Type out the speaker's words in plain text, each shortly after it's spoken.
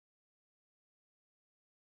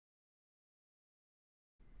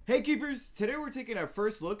Hey Keepers! Today we're taking our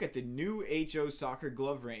first look at the new HO soccer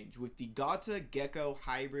glove range with the Ghotta Gecko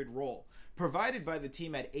Hybrid Roll, provided by the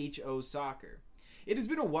team at HO Soccer. It has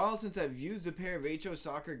been a while since I've used a pair of HO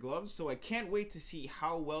soccer gloves, so I can't wait to see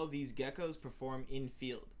how well these geckos perform in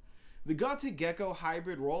field. The Ghotta Gecko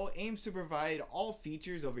Hybrid Roll aims to provide all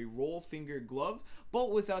features of a roll finger glove, but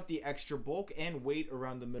without the extra bulk and weight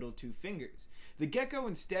around the middle two fingers. The Gecko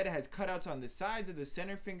instead has cutouts on the sides of the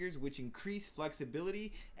center fingers which increase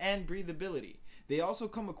flexibility and breathability. They also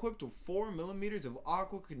come equipped with 4mm of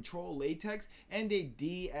AQUACONTROL latex and a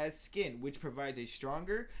DS skin, which provides a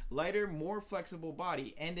stronger, lighter, more flexible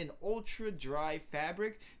body, and an ultra dry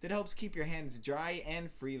fabric that helps keep your hands dry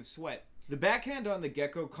and free of sweat. The backhand on the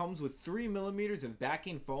Gecko comes with 3mm of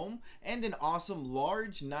backing foam and an awesome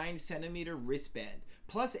large 9cm wristband,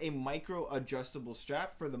 plus a micro adjustable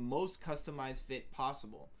strap for the most customized fit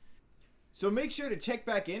possible. So make sure to check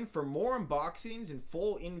back in for more unboxings and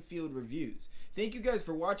full in-field reviews. Thank you guys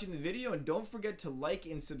for watching the video, and don't forget to like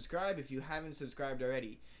and subscribe if you haven't subscribed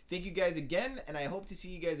already. Thank you guys again, and I hope to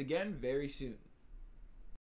see you guys again very soon.